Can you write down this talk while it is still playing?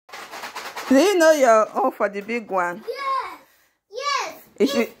Do you know your own for the big one? Yes. Yes.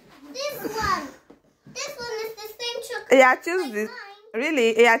 If you... This one. This one is the same chocolate. Yeah, choose like this. mine.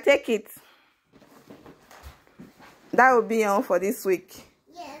 Really? Yeah, take it. That will be your own for this week.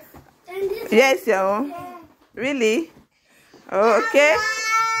 Yes. And this Yes, your own. Yeah. Really? Oh, okay.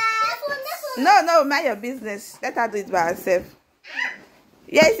 This one. No, mind your business. Let her do it by herself.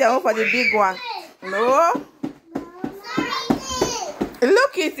 Yes, your own for the big one. No. Sorry.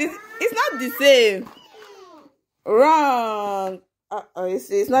 Look, it's not the same. Wrong.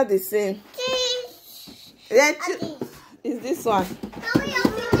 It's not the same. Yeah, it's this one.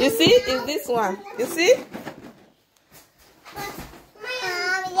 You see? It's this one. You see?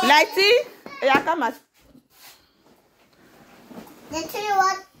 Lighty? Yeah, come on. Let's tell you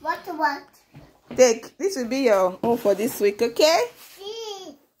what? Take. This will be your own for this week, okay?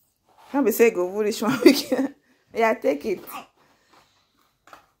 Don't be say go foolish one week. Yeah, take it.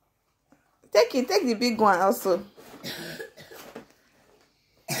 Take it. Take the big one also.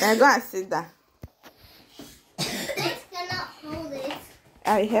 Now go and sit down. Lex cannot hold it.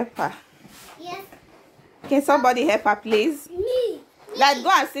 I help her. Yes. Can somebody help her, please? Me. Like, go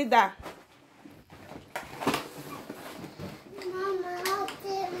and sit down. Mama, help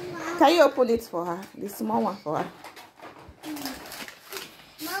him. Can you open it for her? The small one for her. Mommy,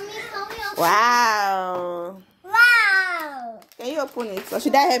 can we open? Wow. Wow. Can you open it? Or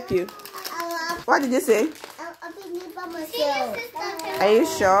should I help you? What did you say? I'll be me by myself. Are you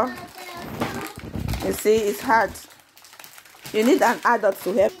sure? You see, it's hard. You need an adult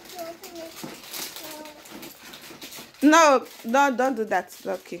to help. No, don't do that.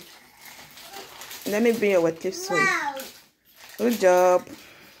 Okay. Let me bring your wet clips for you. Wow. Good job.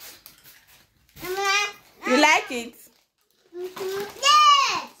 Mama. You like it?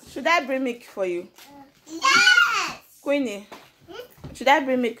 Yes. Should I bring milk for you? Yes. Queenie, should I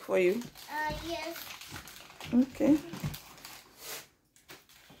bring milk for you? Yes. Okay.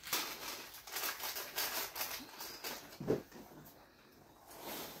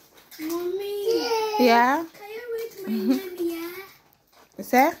 Mommy. Yeah? Can you write my name here?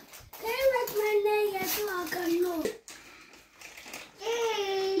 Is that? Can you write my name here so I can know?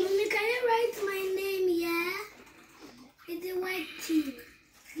 Mommy, can you write my name here? With the white tea.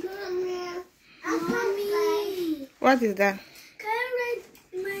 Mommy. What is that? Can you write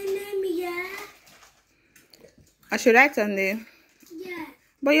my name here? I should write on there. Yeah.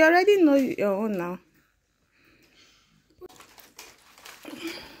 But you already know your own now.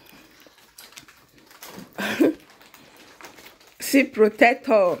 See,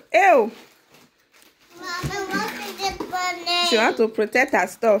 protector. Ew. Mommy, what is it for name? She wants to protect her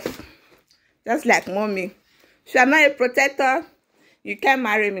stuff. Just like mommy. If you are not a protector, you can't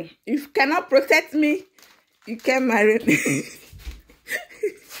marry me. If you cannot protect me, you can't marry me.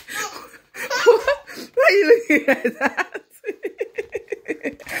 Why are you looking like that?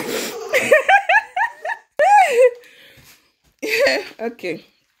 Yeah, okay.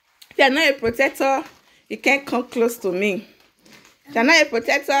 If you are not a protector, you can't come close to me. If you are not a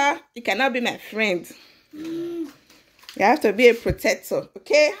protector, you cannot be my friend. You have to be a protector,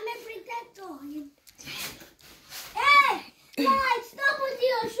 okay? I'm a protector. Hey! Guys, stop putting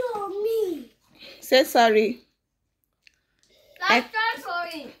your shoe on me. Say sorry. Guys, stop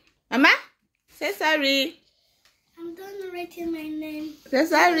sorry. Mama, say sorry. I'm done writing my name. Say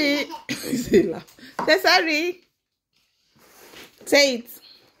sorry. Say sorry. Say it.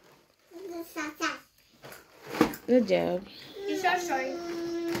 Good job. You so sorry.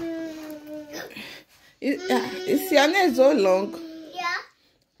 Is your name so long? Yeah.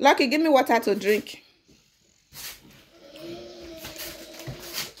 Lucky, give me water to drink.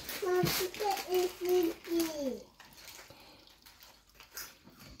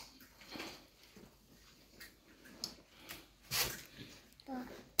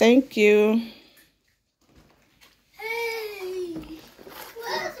 Thank you. Hey,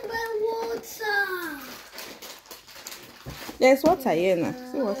 where's my water? There's water here now.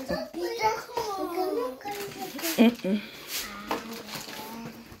 See water.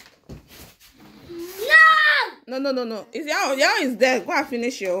 No. Is your own is there. Go and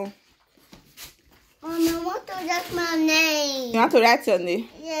finish your own. Oh, no, what to write my name? You want to write your name?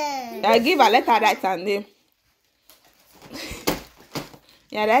 Yeah. I give a letter, write her name.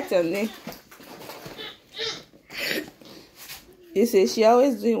 Yeah, write your name. You see, she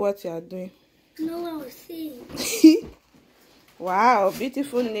always doing what you are doing. No, I was saying. Wow,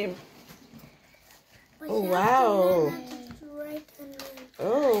 beautiful name. Oh, wow.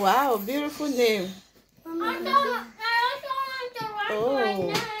 Oh, wow, beautiful name. I also want to write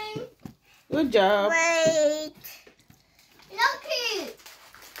my name. Good job. Wait. Lucky.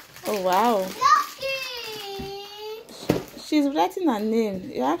 Oh wow. Lucky. She's writing her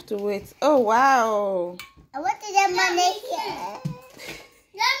name. You have to wait. Oh wow. What is the money here?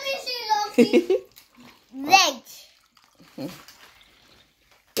 Let me see, Lucky. Veg.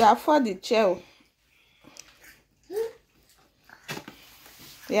 You afford the chair.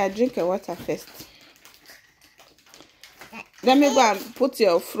 Yeah, drink your water first. Let me go and put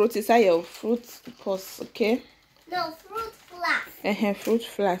your fruit inside your fruit purse, okay? No, fruit flask. Fruit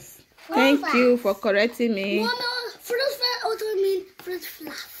flask. Thank you for correcting me. No, fruit flask also mean fruit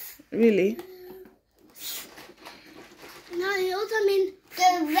flask. Really? No, it also mean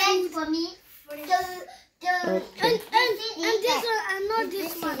the red for me. Okay. And this one, and not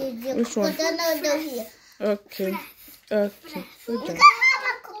this one. Which one? Okay. Okay. Good job.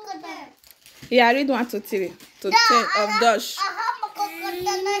 Yeah, read 1 to 3 to 10 of Dutch. I have a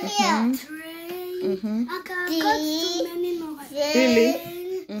coconut here. I can cut too many more. Really?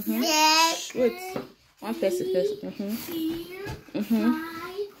 Yes. Wait. One person first. 4, 5, 6.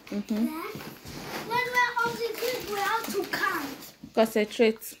 When we're on the grid, we have to count.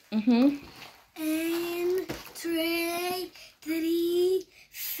 Concentrate. And 2, 3,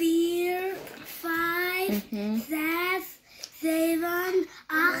 4, 5, 6, 7,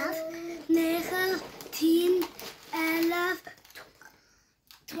 8, 9, 10, 11,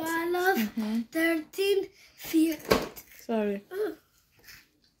 12, 13, 14. Sorry.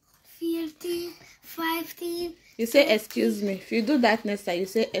 15, 15. You say excuse me. If you do that next time, you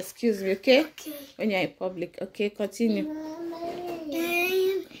say excuse me, okay? Okay. When you're in public. Okay, continue. 1,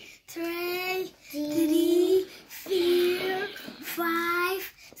 2, 3, 4,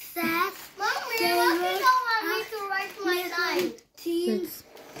 5, 6. Mommy, why don't want me to write my name? 10,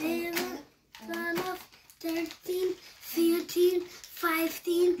 11, 12, 13, 14,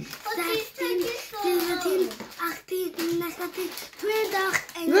 15, 16, 17, 18, 19, 20,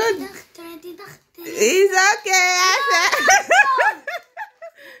 21, 22. It's okay.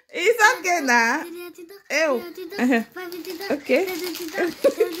 It's okay now. Ew. Okay.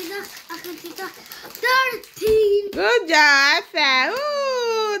 13. Good job, Afa.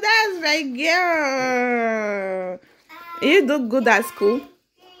 Ooh, that's my girl. You do good at school.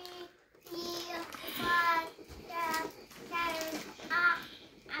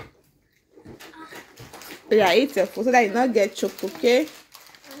 Yeah, eat your food so that you not get choked, okay?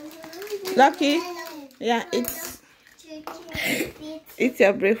 Lucky? Yeah, eat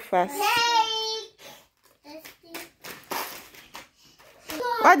your breakfast.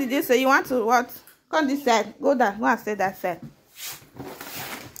 What did you say? You want to what? Come this side. Go down. Go and stay that side.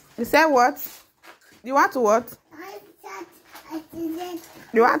 You said what? You want to what?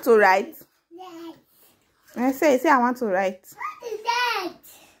 You want to write? I say I want to write. What is that?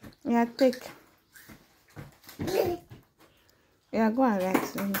 Yeah, take. Yeah, go and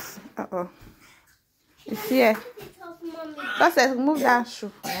write. Let me see. Uh-oh. It's here. Just move that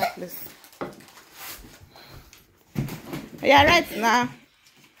shoe. Yeah, please. Yeah, right now.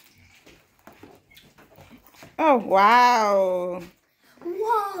 Oh, wow.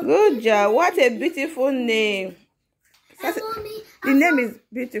 Wow. Good job. What a beautiful name. The name is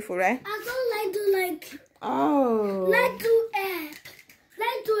beautiful, right? I don't like to Oh. Like to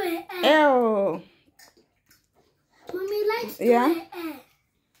Oh. Mommy likes to Yeah.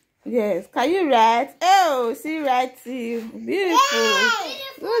 Yes. Can you write? Oh, see, writing. Beautiful.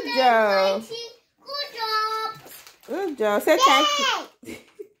 Good job. Good job. Good job. Say thank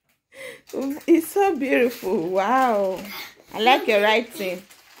you. It's so beautiful. Wow. I like your writing.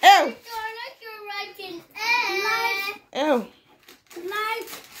 Oh. I like your writing. Oh.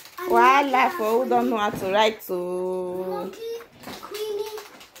 Wow, laugh for who don't know how to write to.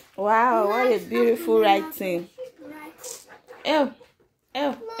 Wow, what a beautiful writing. Oh.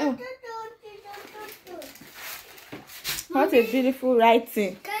 Oh. Oh. What a beautiful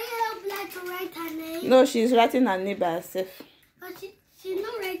writing. Can you help Black to write her name? No, she's writing her name by herself. But she's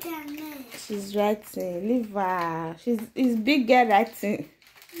not writing her name. She's writing. Leave her. It's big girl writing.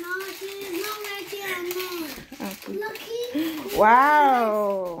 No, she's not writing her name. Okay. Lucky.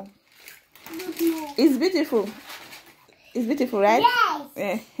 Wow. No. It's beautiful. It's beautiful, right?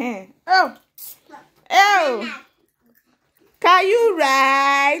 Yes. Oh. Oh. Can you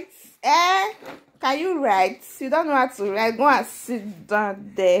write? Can you write? You don't know how to write. Go and sit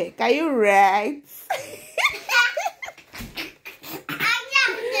down there. Can you write?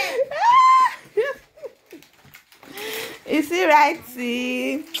 Is he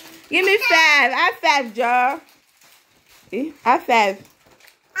writing? Give me 5. Have 5, Joe. Have 5.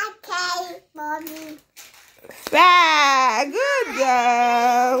 Okay, mommy. 5. Good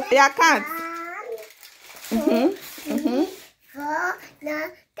job. Yeah, count. 1, 2, 3, 4,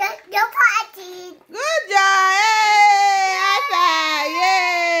 5, Your party. Good job. Hey, high five.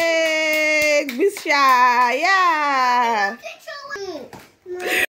 Yay. Bisha. Yeah.